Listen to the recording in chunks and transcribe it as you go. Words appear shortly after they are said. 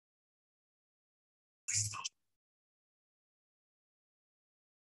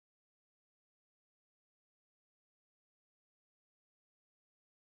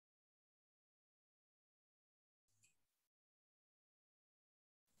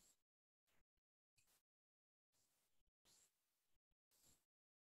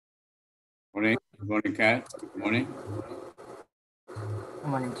Good morning, Kat. Good morning. Good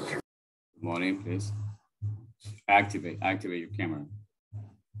morning, teacher. Good morning, please. Activate your camera.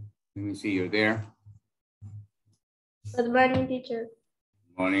 Let me see you're there. Good morning, teacher.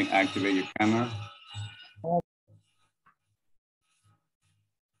 Good morning, activate your camera.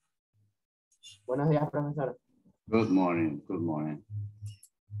 Buenos días, profesor. Good morning, good morning.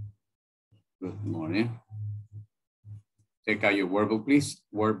 Good morning. Take out your workbook, please.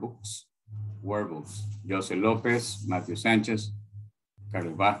 Workbooks. Jose Lopez, Matthew Sanchez,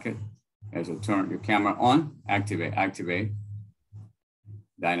 Carlos Vasquez. As you turn your camera on, activate.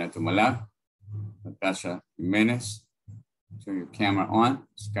 Diana Tumala, Natasha Jimenez. Turn your camera on,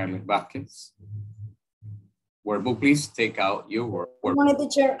 Scarlett Vasquez. Workbook, please. Take out your workbook. Good morning,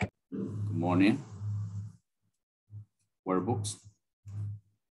 teacher. Good morning. Workbooks.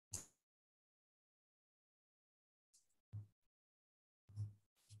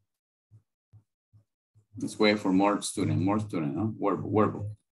 Let's wait for more student, huh? Workbook.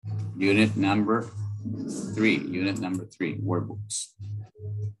 Unit number 3, workbooks.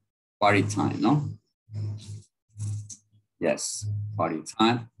 Party time, no? Yes, party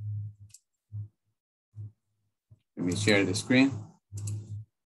time. Let me share the screen.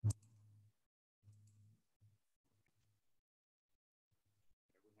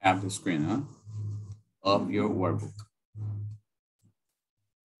 Have the screen, huh? Of your workbook.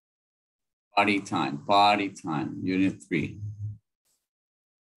 Party time, unit 3.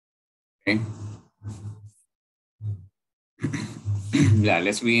 Okay. Yeah,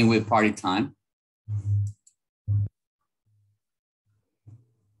 let's begin with party time.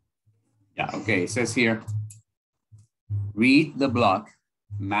 Yeah, okay, it says here, read the block,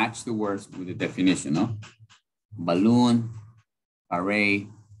 match the words with the definition, no? Balloon, array,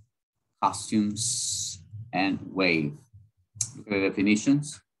 costumes, and wave. Look at the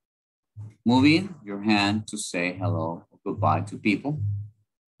definitions. Moving your hand to say hello or goodbye to people.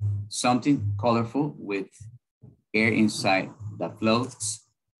 Something colorful with air inside that floats.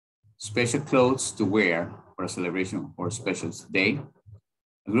 Special clothes to wear for a celebration or special day.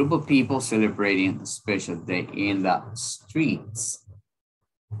 A group of people celebrating a special day in the streets.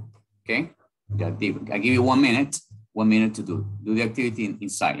 Okay, I give you 1 minute. 1 minute to do the activity in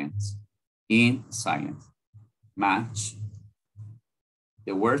silence. In silence. Match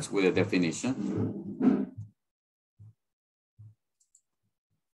the words with a definition.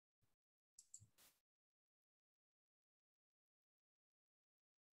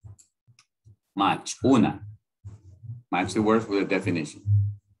 Match. Una. Match the words with a definition.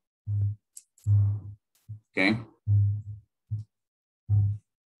 Okay.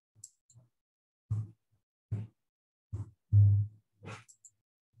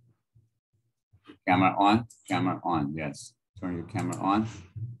 Camera on, yes. Turn your camera on.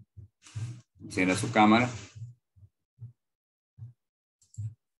 Encienda su cámara.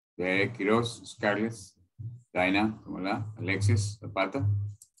 Derek Quiroz, Scarlett, Daina, hola, Alexis, Zapata.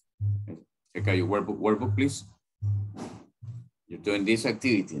 Check out your workbook, please. You're doing this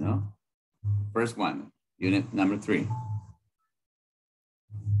activity, no? First one, unit number 3.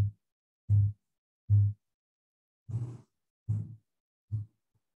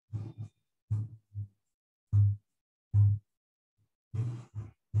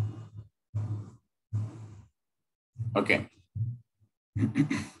 Okay.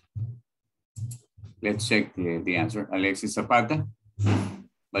 Let's check the answer. Alexis Zapata.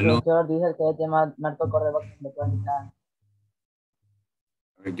 Balloon. Profesor, dice que te marcó correo electrónico.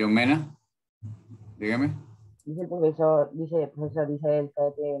 John Mena. Dígame. Dice el profesor, dice el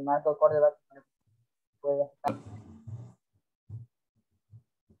que te marcó correo electrónico.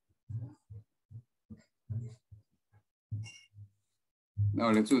 No,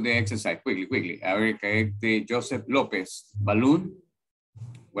 let's do the exercise quickly. A ver, Joseph Lopez. Balloon.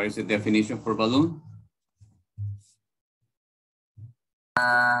 What is the definition for balloon?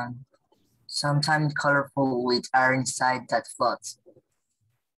 Sometimes colorful with air inside that floats.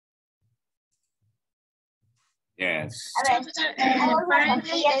 Yes.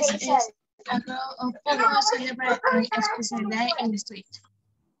 Apparently, this is a group of people celebrating a special day in the street.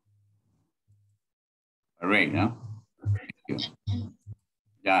 All right, no? Thank you.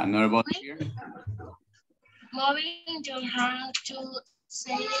 Yeah, another volunteer. Moving your hand to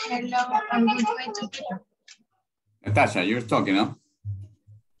say hello and goodbye to people. Natasha, you're talking, no?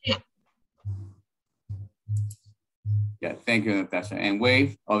 Yeah. Yeah, thank you, Natasha. And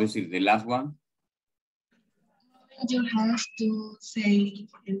wave, obviously the last one. Moving your hands to say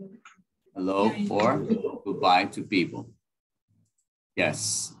hello. Hello or goodbye to people.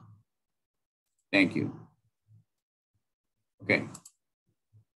 Yes. Thank you. Okay.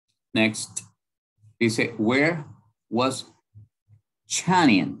 Next, Dice, where was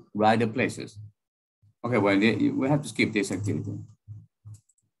Channing? Write the places. Okay, well, we have to skip this activity.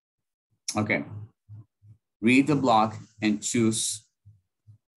 Okay. Read the block and choose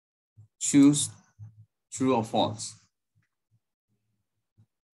true or false.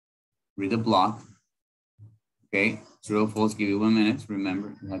 Read the block. Okay, true or false, give you 1 minute.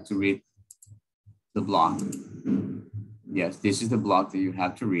 Remember, you have to read the block. Yes, this is the block that you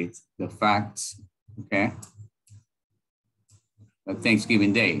have to read. The facts, okay?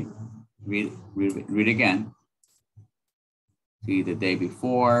 Thanksgiving Day, read again. See the day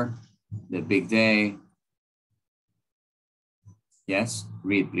before, the big day. Yes,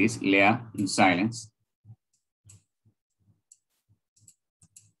 read please, Lea, in silence.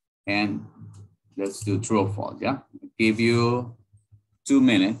 And let's do true or false, yeah? I'll give you 2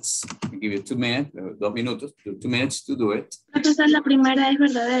 minutes. I'll give you 2 minutes, 2 minutos, 2 minutes to do it. Entonces la primera es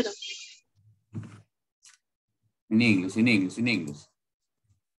verdadero. In English.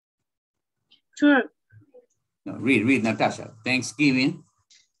 Sure. No, read, Natasha. Thanksgiving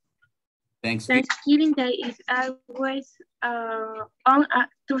Day is always on a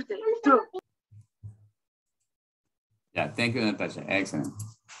Tuesday. True. Yeah, thank you, Natasha. Excellent.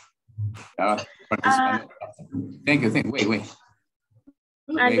 Thank you. Wait.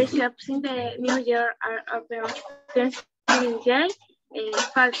 And the shops in the New Year are open Thanksgiving Day.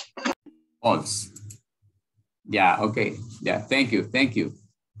 False. False. Yeah, okay. Yeah, thank you. Thank you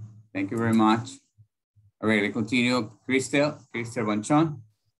very much. All right, let's continue. Crystal Banchon.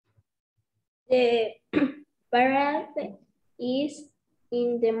 The parade is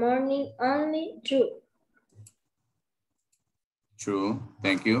in the morning only. True. True,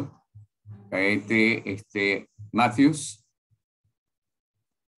 thank you. Matthews.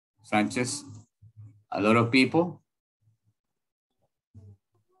 Sanchez. A lot of people.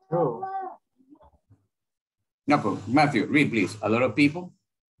 True. No, Matthew, read please. A lot of people.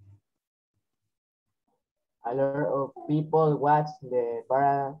 A lot of people watch the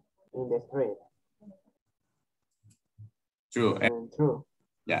parade in the street. True. True.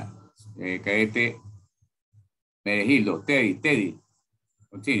 Yeah. Meregildo, Teddy.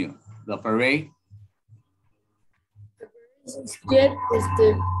 Continue. The parade. It's Quiet.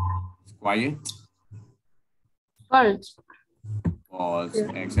 false. False.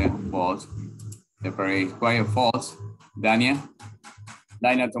 Excellent. False. The parade is quiet. False. Dania,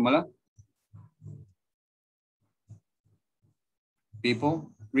 tómala.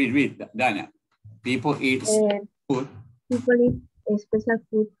 People. Read. Dania. People eat food. People eat special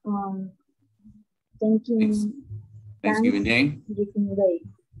food on Thanksgiving Day.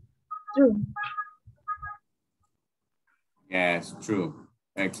 True. Yes, true.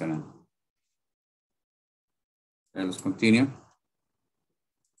 Excellent. Let's continue.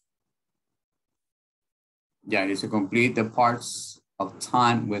 Yeah, it's to complete the parts of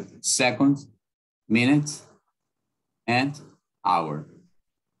time with seconds, minutes, and hour.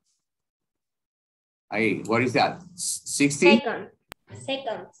 Hey, what is that? 60?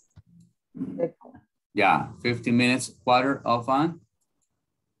 Seconds. Yeah, 50 minutes, quarter of an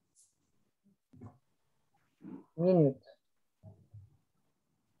Minute.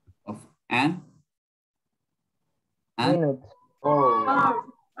 of an Minute.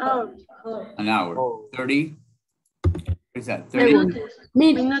 an hour. Oh. 30. What is that? 30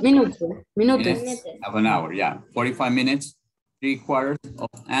 minutes of an hour. Yeah, 45 minutes, 3/4 of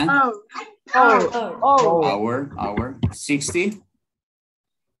an hour. 60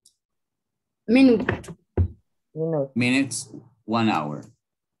 minutes, 1 hour.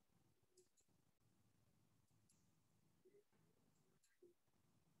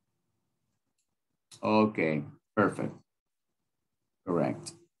 Okay, perfect.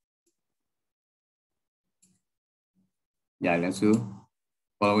 Correct. Yeah, let's do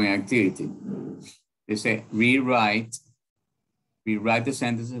following activity. They say rewrite the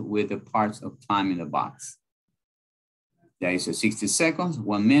sentences with the parts of time in the box. There is a 60 seconds,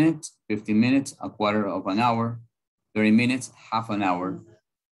 1 minute, 50 minutes, 1/4 of an hour, 30 minutes, half an hour,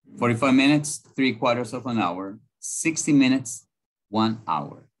 45 minutes, 3/4 of an hour, 60 minutes, 1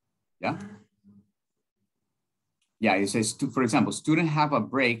 hour. Yeah. Yeah, it says, for example, students have a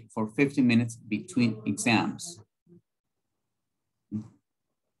break for 50 minutes between exams.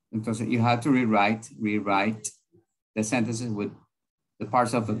 Entonces, you have to rewrite the sentences with the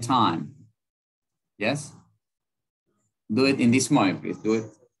parts of the time. Yes? Do it in this moment, please. Do it.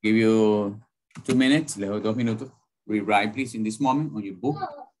 Give you 2 minutes. Le doy 2 minutos. Rewrite, please, in this moment on your book.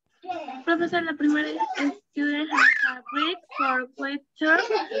 Profesor, la primera es students have a break for quarter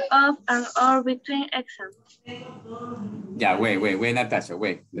of an hour between exams. Yeah, wait, Natasha,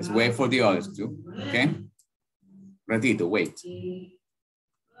 wait. Let's wait for the others too, okay? Ratito, wait.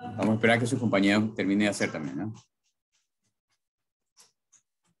 Vamos a esperar que su compañero termine de hacer también, ¿no?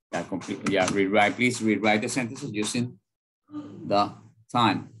 Yeah, rewrite, please rewrite the sentences using the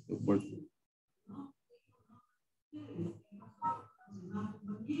time.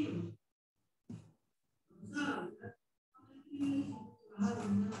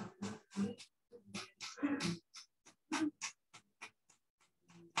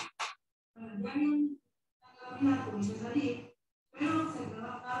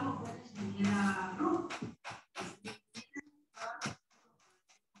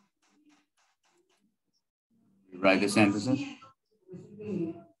 Write the sentences.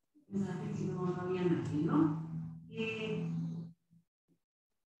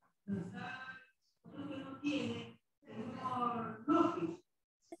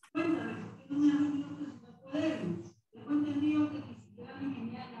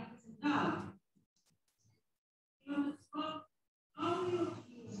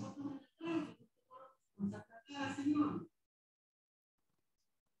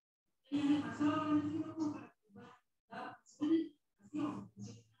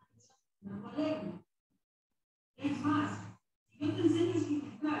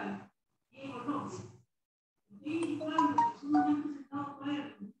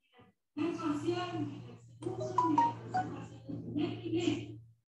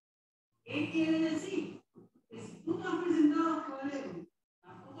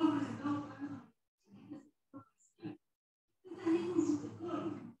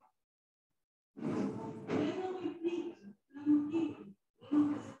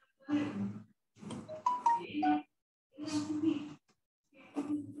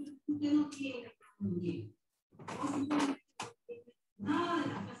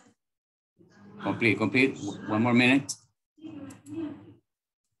 Complete. One more minute.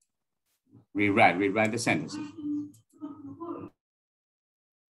 Rewrite the sentences.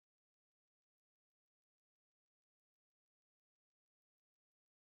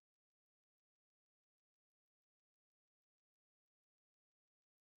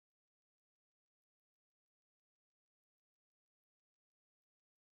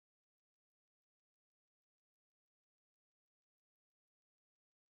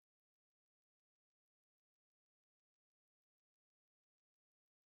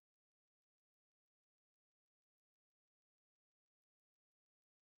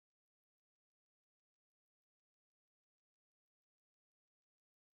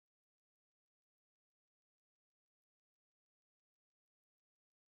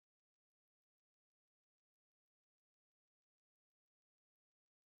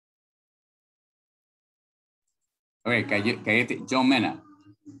 Okay, cállate. John Mena.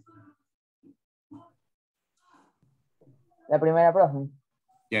 La primera, profe.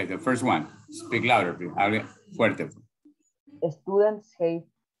 Yeah, the first one. Speak louder, please. Hable fuerte. Students have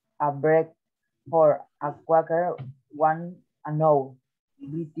a break for a quarter one an hour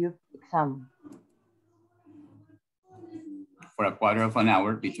between exam. For a quarter of an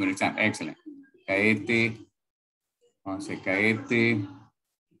hour between exams. Excellent. Cállate. Vamos a cállate.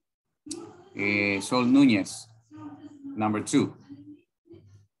 Sol Núñez. Number 2.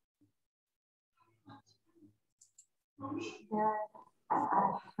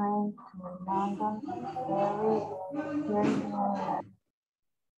 Train to London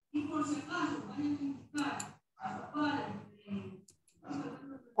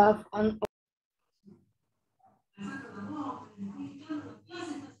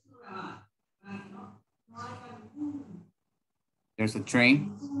There's a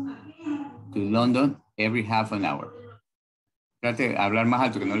train to London every half an hour. Trate de hablar más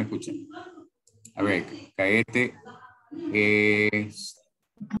alto que no le escuchen. A ver, cállate.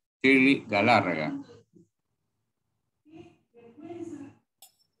 Shirley Galárraga.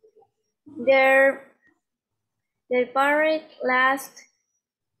 Their parade lasts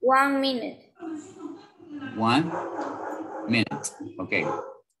 1 minute. 1 minute. Okay.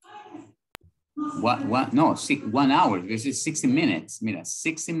 What? No, 1 hour. This is 60 minutes. Mira,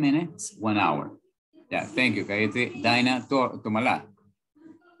 60 minutes, 1 hour. Yeah, thank you. Cállate. Daina Tomalá.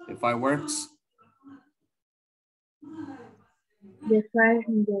 The fireworks. The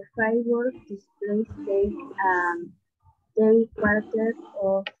fireworks display take 3/4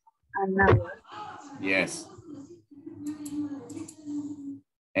 of an hour. Yes.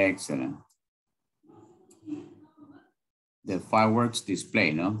 Excellent. The fireworks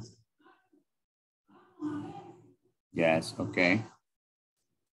display, no? Yes, okay.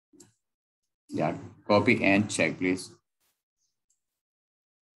 Yeah, Copy and check, please.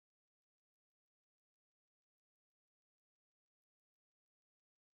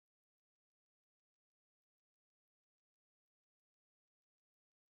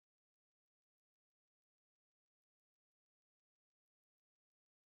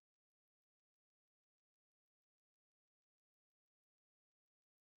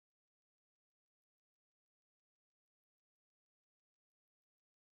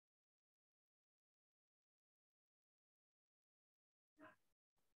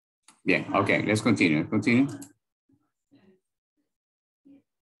 Bien, okay, let's continue. Continue.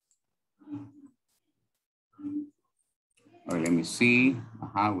 All right, let me see.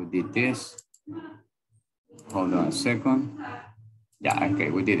 We did this. Hold on a second. Yeah,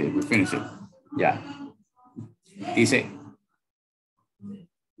 okay, we did it. We finished it. Yeah. Dice,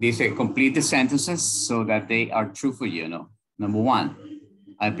 complete the sentences so that they are true for you, no? Number one,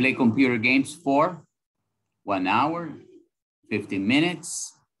 I play computer games for 1 hour, 15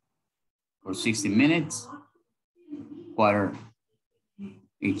 minutes, or 60 minutes, quarter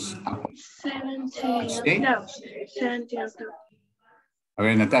each day. 17 of them. All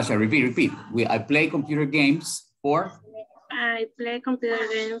right, Natasha, repeat. I play computer games for? I play computer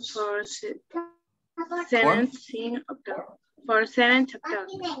games for 17 of them. For 7 of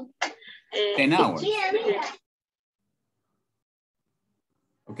them. 10 hours.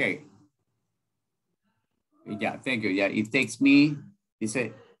 Okay. Yeah, thank you. Yeah, it takes me, he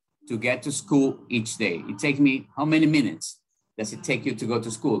said, to get to school each day. It takes me, how many minutes does it take you to go to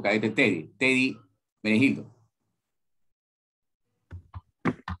school? Teddy Benegildo.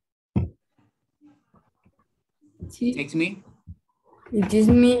 It takes me? It is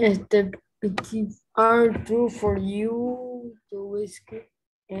me a step. It is true for you to escape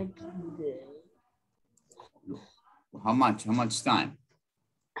every day. How much time?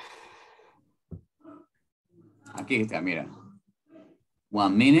 Aquí está, mira.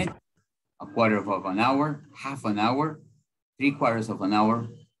 1 minute, a quarter of an hour, half an hour, 3/4 of an hour,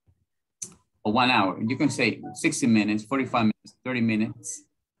 or 1 hour. You can say 60 minutes, 45 minutes, 30 minutes,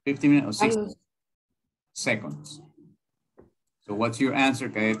 50 minutes, or 60 seconds. So what's your answer,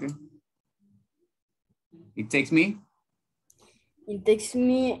 Cadete? It takes me? It takes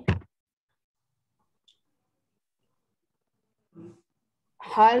me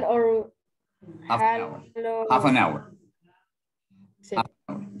half an hour. Half an hour.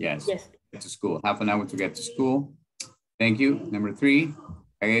 Yes. Get to school. Half an hour to get to school. Thank you. Number 3.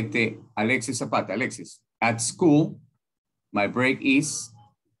 Alexis Zapata. Alexis, at school, my break is?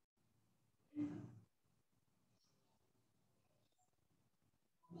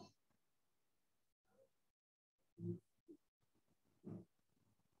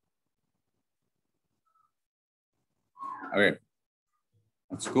 Okay.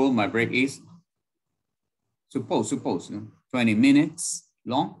 At school, my break is? Suppose, 20 minutes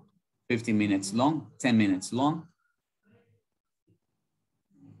long, 15 minutes long, 10 minutes long.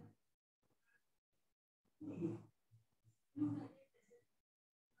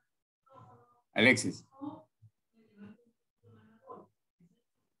 Alexis.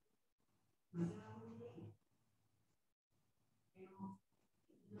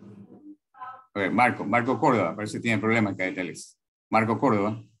 Okay, Marco Córdoba, parece que tiene problemas que Alexis. Marco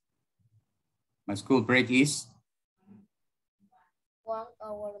Córdoba. My school break is? 1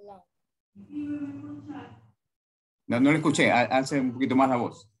 hour long. No le escuché, alce un poquito más la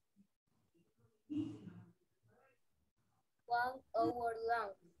voz. 1 hour long.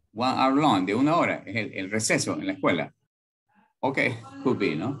 1 hour long, de 1 hora, es el receso en la escuela. Ok, could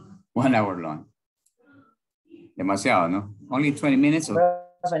be, ¿no? 1 hour long. Demasiado, ¿no? Only 20 minutes. En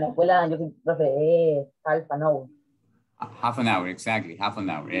la escuela, profe, half an hour. Half an hour, exactly, half an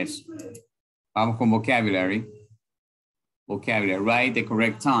hour, yes. Vamos con vocabulary. Vocabulary, write the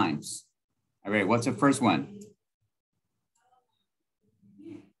correct times. All right, what's the first one?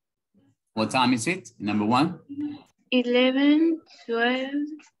 What time is it? Number 1? 11, 12,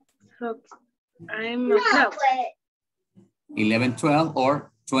 I'm o'clock. 11, 12,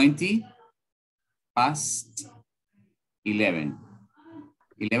 or 20 past 11.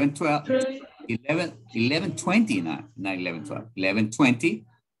 11, 12, 11, 20, not 11, 12. 11, 20,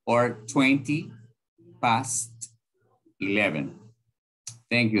 or 20 past 11.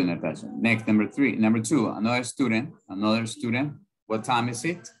 Thank you, Natasha. Next, number 2, another student. What time is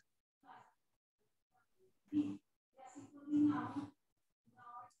it?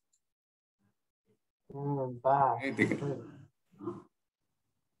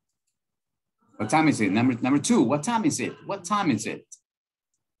 What time is it? Number 2, what time is it? What time is it?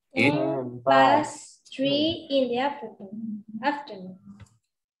 Past 3 in the afternoon.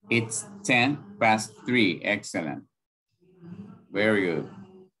 It's 3:10. Excellent. Very good.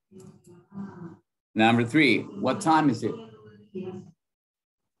 Number 3, what time is it?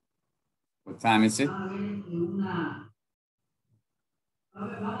 What time is it? 7:45.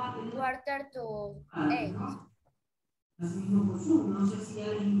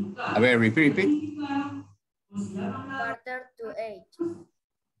 A ver, repeat. 7:45.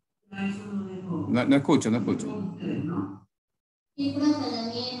 No escucho. Sí,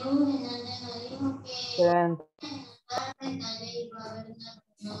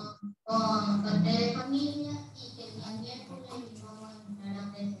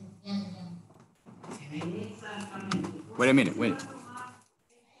 Wait a minute, wait.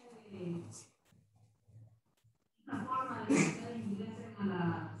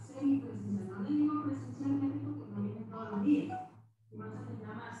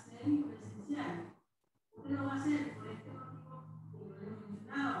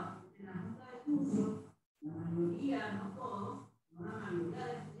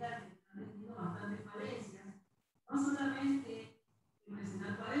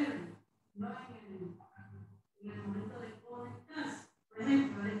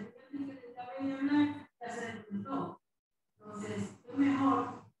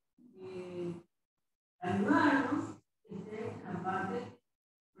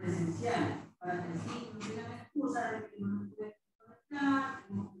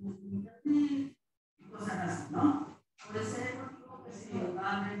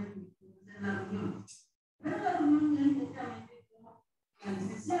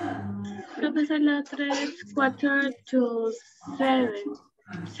 Profesor, la 3,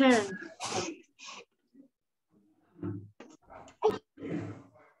 4:45.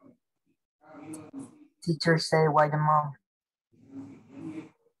 teacher say why the mom.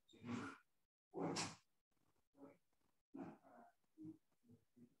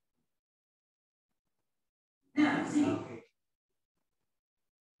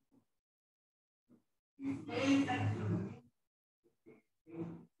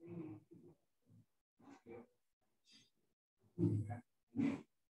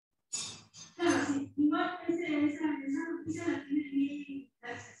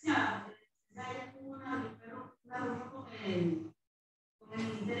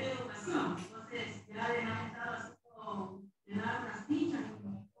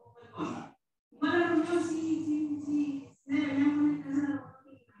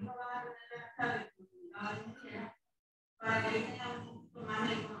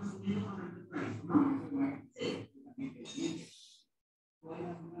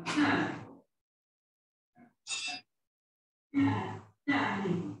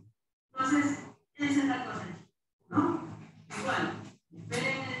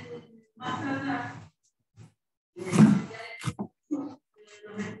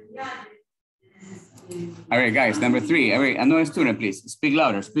 All right, guys, number 3. All right, another student, please. Speak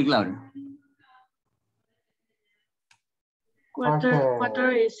louder. 4:70.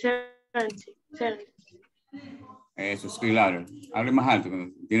 Eso, speak louder. Hable más alto,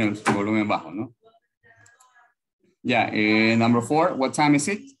 cuando tiene el volumen bajo, ¿no? Ya, number 4, what time is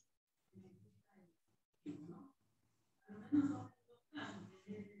it?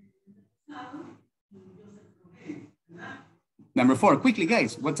 Number 4, quickly,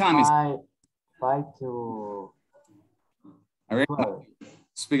 guys. What time is it? 5 to All right, 12.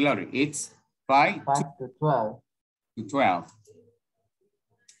 speak louder. It's 5 to 12. to 12.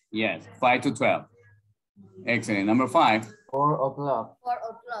 Yes, 5 to 12. Excellent. Number 5. 4 o'clock.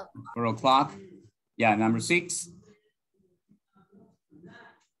 4 o'clock. Yeah, number 6.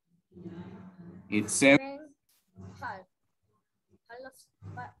 It's 7.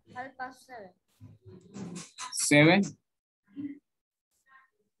 7:30. 7.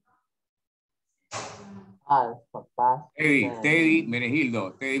 Past. Teddy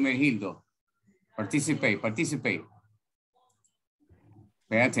Mergildo. Participate.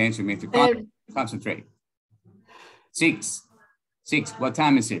 Pay attention, Mr. Concentrate. 6. What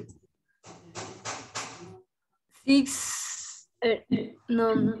time is it? 6.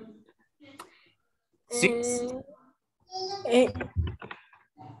 No. 6.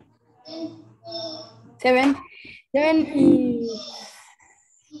 7 y...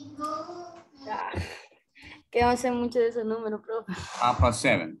 que no sé mucho de esos números, profe.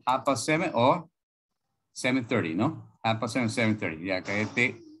 7:30. 7:30 or 7:30, ¿no? 7:30, 7:30. Ya,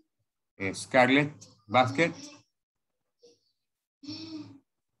 cállate. Scarlett Basket.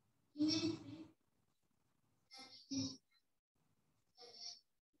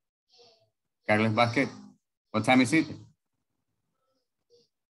 Scarlett Basket. What time is it?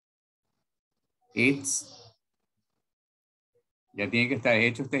 It's Ya tiene que estar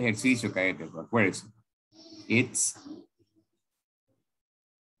hecho este ejercicio, cadete, acuérdense. It's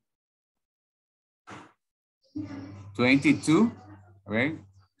 22. A ver,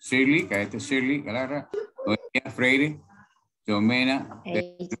 Shirley, cadete Shirley, Galarra, Noelia Freire, Jomena,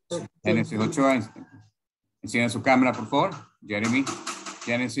 Genesis Ochoa, encienda su cámara, por favor. Jeremy,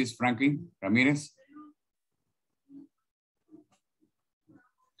 Genesis, Franklin, Ramírez.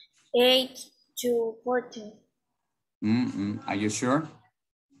 8 to 14. Are you sure?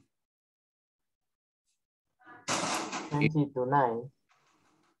 20 to 9.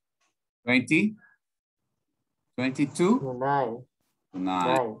 20? 22? To 9.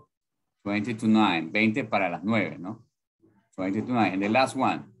 9. 20 to 9. 20 para las 9, ¿no? 20 to 9. And the last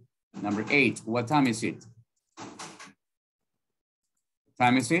one, number 8. What time is it? What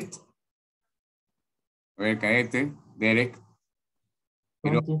time is it? A ver, cadete, Derek.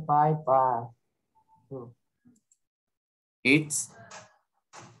 25 past 2. It's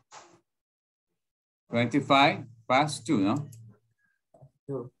 25 past 2, no?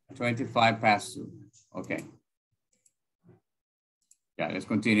 2. 25 past 2. Okay. Yeah, let's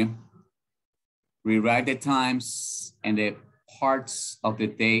continue. Rewrite the times and the parts of the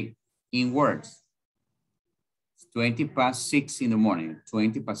day in words. It's 20 past 6 in the morning.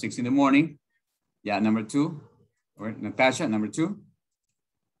 20 past 6 in the morning. Yeah, number 2. All right, Natasha, number 2.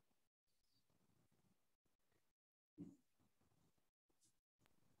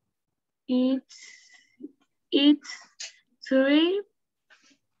 It's 3.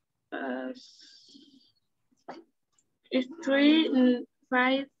 It's 3 and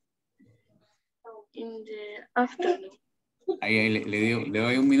 5 in the afternoon. Ahí le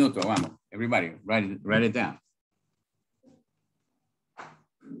doy un minuto, vamos. Everybody, write it down.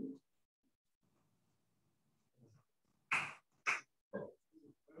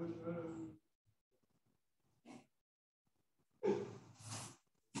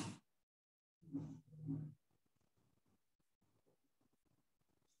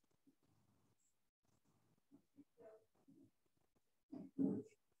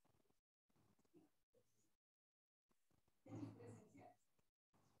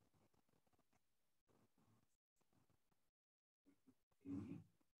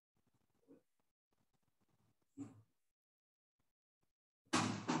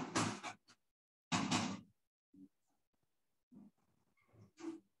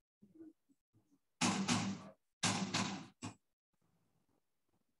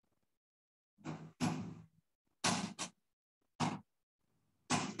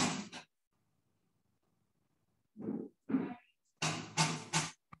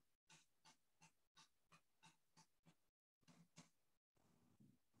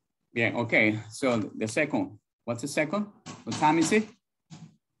 Bien, okay. So the second, what's the second? What time is it?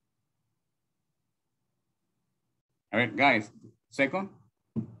 All right, guys, second.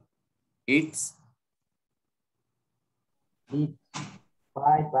 It's 5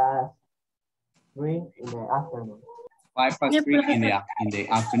 past 3 in the afternoon. 5 past Yeah, 3 in the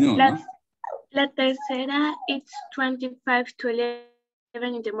afternoon, La, no? la tercera, it's 25 to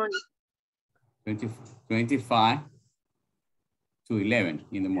 11 in the morning. 25 to 11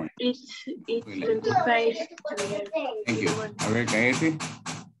 in the morning. It's 11. 25 to 11 Thank in you. the morning. A ver, cállate.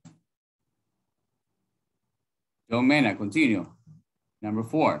 John Mena, continue. Number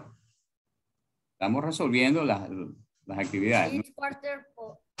 4. Estamos resolviendo las actividades, ¿no? Each quarter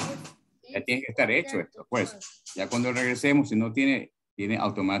Ya tiene que estar hecho esto, pues. Ya cuando regresemos, si no tiene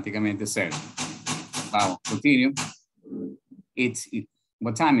automáticamente cero. Vamos, continue.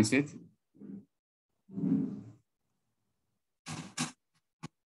 What time is it?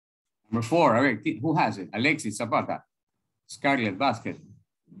 Number 4, a ver, who has it? Alexis Zapata, Scarlett Basket,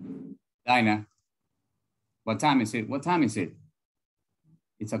 Dinah. What time is it? What time is it?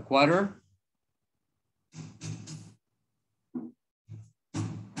 It's a quarter.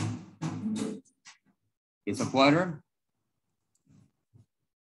 It's a quarter.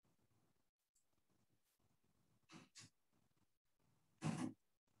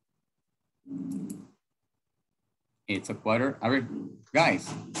 It's a quarter. A ver, guys.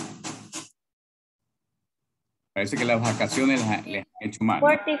 Parece que las vacaciones les han hecho mal, ¿no?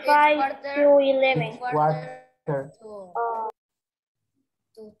 45 to 11. Quarter.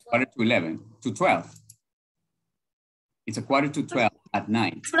 Quarter to 11, to 12. It's a quarter to 12 at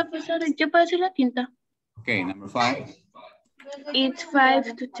night. Profesor, ¿yo puedo hacer la quinta? Okay, number 5. It's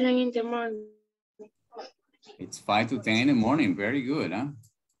 5 to 10 in the morning. It's 5 to 10 in the morning. Very good, huh?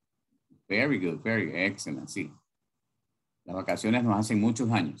 Very good, very excellent, sí. Las vacaciones nos hacen muchos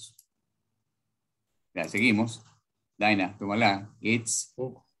años. Ya, seguimos. Dinah, tómala. It's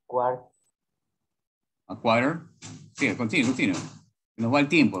Quarter. a quarter Sí, continue. Nos va el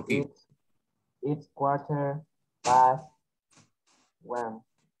tiempo aquí. It's quarter past 1.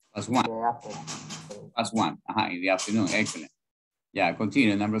 Past 1. The afternoon. Past 1. Ajá, in the afternoon. Excellent. Yeah,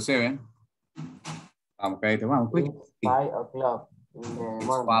 continue. Number 7. Vamos, cállate, vamos, quick. It's 5 o'clock in the It's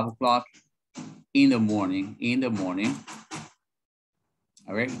morning. 5 o'clock in the morning.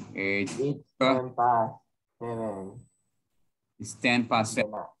 A ver, It's 10 past 7. it's 10 past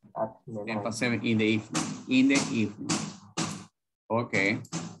 7. 10 past 7 in the evening. Okay.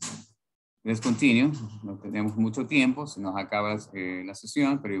 Let's continue. No tenemos mucho tiempo, se nos acaba la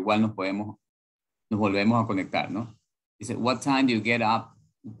sesión, pero igual nos volvemos a conectar, ¿no? Dice, what time do you get up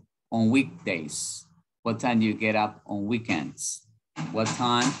on weekdays? What time do you get up on weekends? What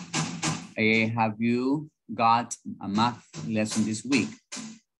time have you got a math lesson this week?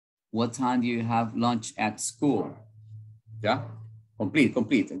 What time do you have lunch at school? ¿Ya? Complete.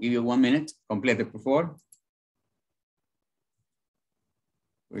 I'll give you 1 minute. Complete, por favor.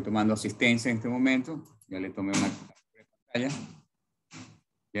 Estoy tomando asistencia en este momento. Ya le tomé una pantalla.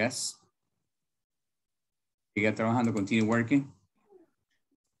 Yes. Siga trabajando, continue working.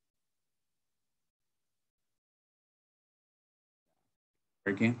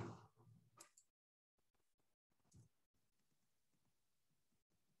 Working.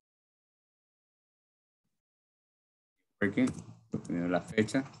 Working. Voy a poner la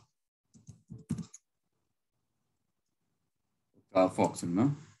fecha. Fox,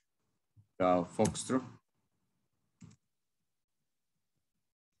 ¿no? Foxtrot.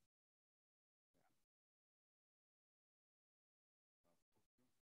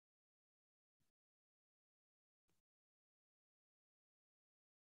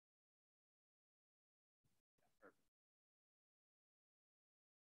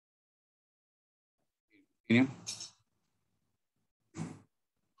 Continue.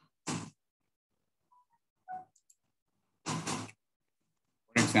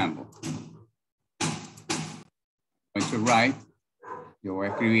 For example, I'm going to write, yo voy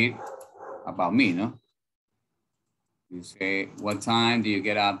a escribir about me, ¿no? You say, what time do you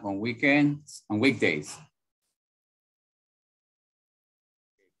get up on weekends, on weekdays?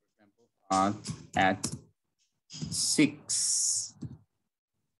 At 6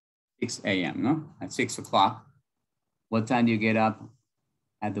 a.m., no? At 6 o'clock. What time do you get up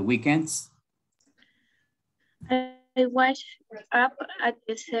at the weekends? I wake up at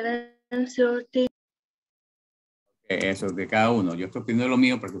 7:30. Eso de cada uno. Yo estoy pidiendo lo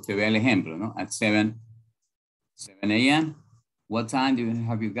mío para que usted vea el ejemplo, ¿no? At 7 a.m. What time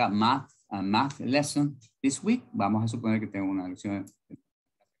have you got a math lesson this week? Vamos a suponer que tengo una lección.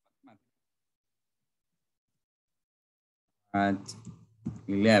 At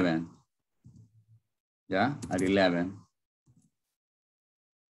 11. ¿Ya? At 11.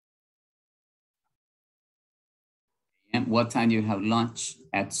 And what time do you have lunch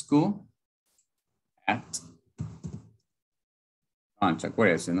at school? At lunch,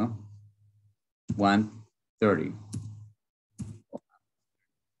 acuérdense, ¿no? 1:30.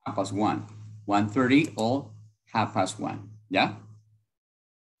 1:30. 1:30 or 1:30. ¿Ya?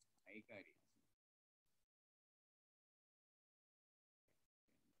 Ahí caería.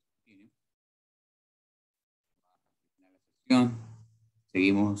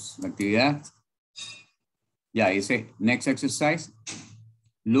 Seguimos la actividad. Ya dice, next exercise.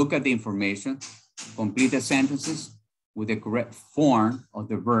 Look at the information. Complete the sentences with the correct form of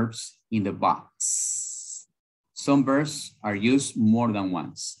the verbs in the box. Some verbs are used more than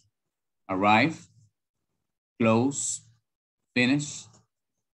once. Arrive, close, finish,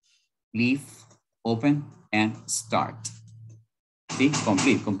 leave, open, and start. See,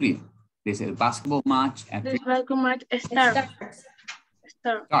 complete. This is a basketball match at The basketball match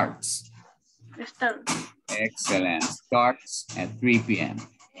starts. Excellent. Starts at 3 p.m.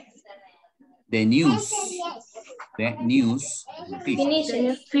 The news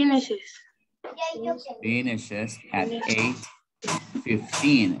finishes at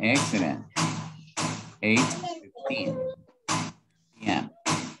 8:15. Excellent. 8:15 p.m.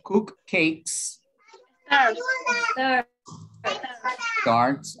 Cook cakes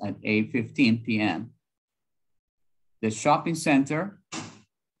starts at 8:15 p.m. The shopping center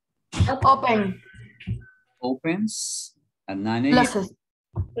opens at 9 a.m.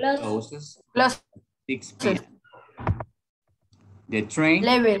 Closes at 6 p.m. The train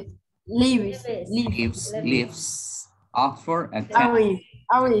leaves Oxford at 10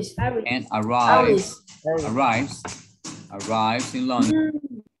 and arrives in London.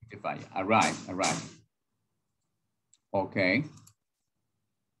 Arrive. Okay.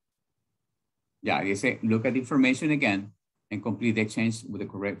 Yeah, you say, look at the information again and complete the exchange with the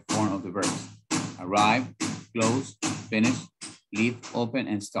correct form of the verbs. Arrive, close, finish, leave, open,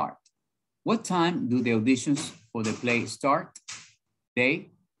 and start. What time do the auditions for the play start?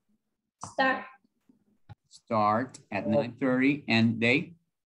 They start at 9:30 and they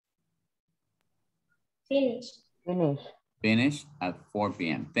finish at 4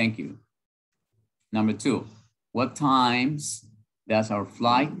 p.m. Thank you. Number 2, what times does our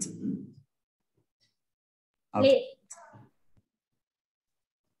flight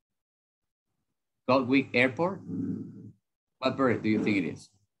Gatwick Airport? What bird do you think it is?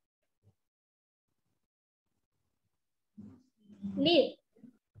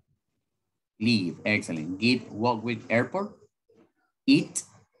 Leave, excellent. Get Gatwick Airport. Eat.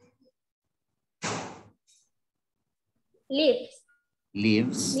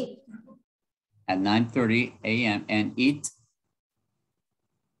 Leaves at 9:30 a.m. and eat.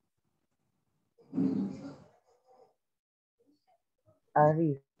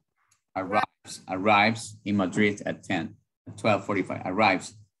 Arrives in Madrid at 12:45.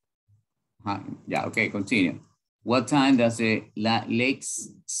 Arrives. Yeah, okay, continue. What time does the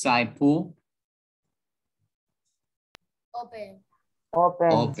lakeside pool?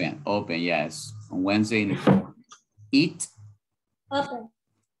 Open, yes. On Wednesday in the morning. Eat.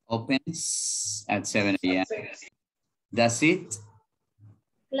 Opens at 7 a.m. Does it?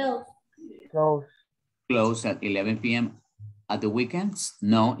 Close at 11 p.m. At the weekends?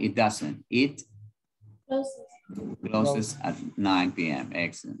 No, it doesn't. It closes at 9 p.m.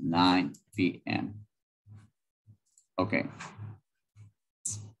 Excellent. 9 p.m. Okay.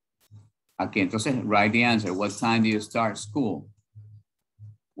 Okay, entonces write the answer. What time do you start school?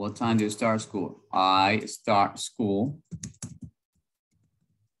 What time do you start school? I start school.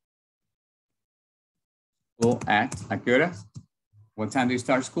 At ¿a qué horas? What time do you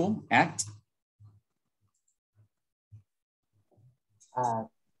start school? At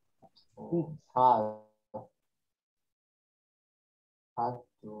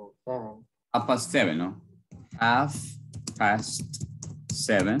 7:30, ¿no?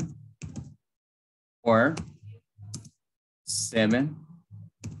 7:30 or 7,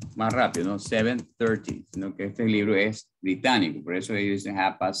 más rápido, ¿no? 7:30, sino que este libro es británico, por eso ellos dicen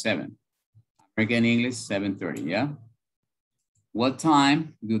 7:30. American English, 7:30, yeah? What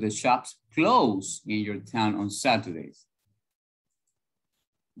time do the shops close in your town on Saturdays?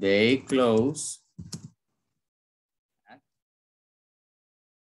 They close at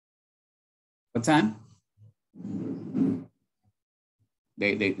what time?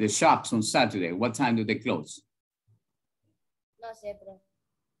 The shops on Saturday, what time do they close?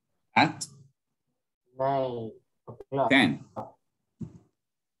 At 9 o'clock. 10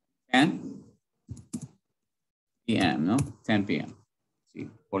 p.m., ¿no? 10 p.m. Sí,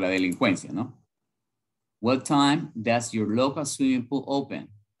 por la delincuencia, ¿no? What time does your local swimming pool open?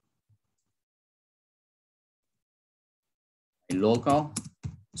 A local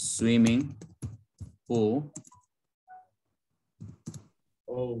swimming pool.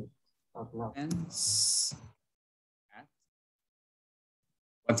 8 o'clock.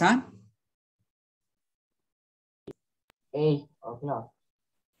 What time? 8 o'clock.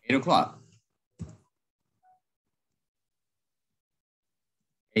 8 o'clock.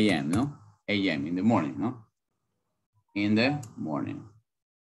 A.M., ¿no? A.M. in the morning, ¿no? In the morning.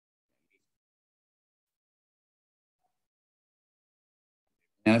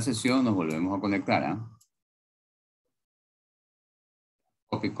 En la sesión nos volvemos a conectar, ¿ah?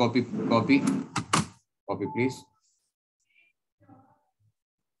 Copy, please.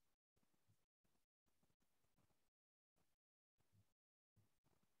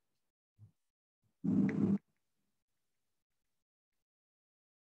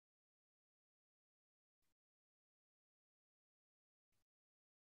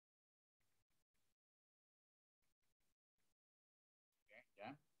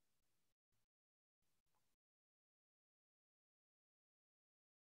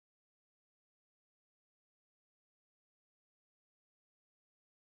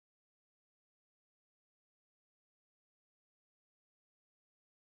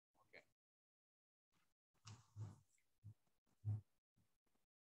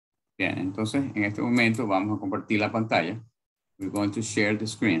 Bien, entonces en este momento vamos a compartir la pantalla. We're going to share the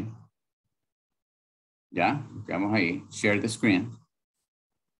screen. Ya, quedamos ahí. Share the screen.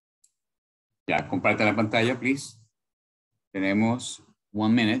 Ya, comparte la pantalla, please. Tenemos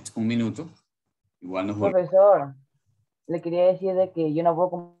un minuto. Igual nos volvemos. Profesor, le quería decir de que yo no puedo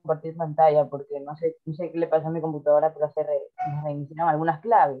compartir pantalla porque no sé qué le pasó a mi computadora, pero se reiniciaron algunas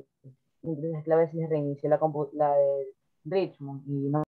claves. Entre esas claves se reinició la de Richmond y no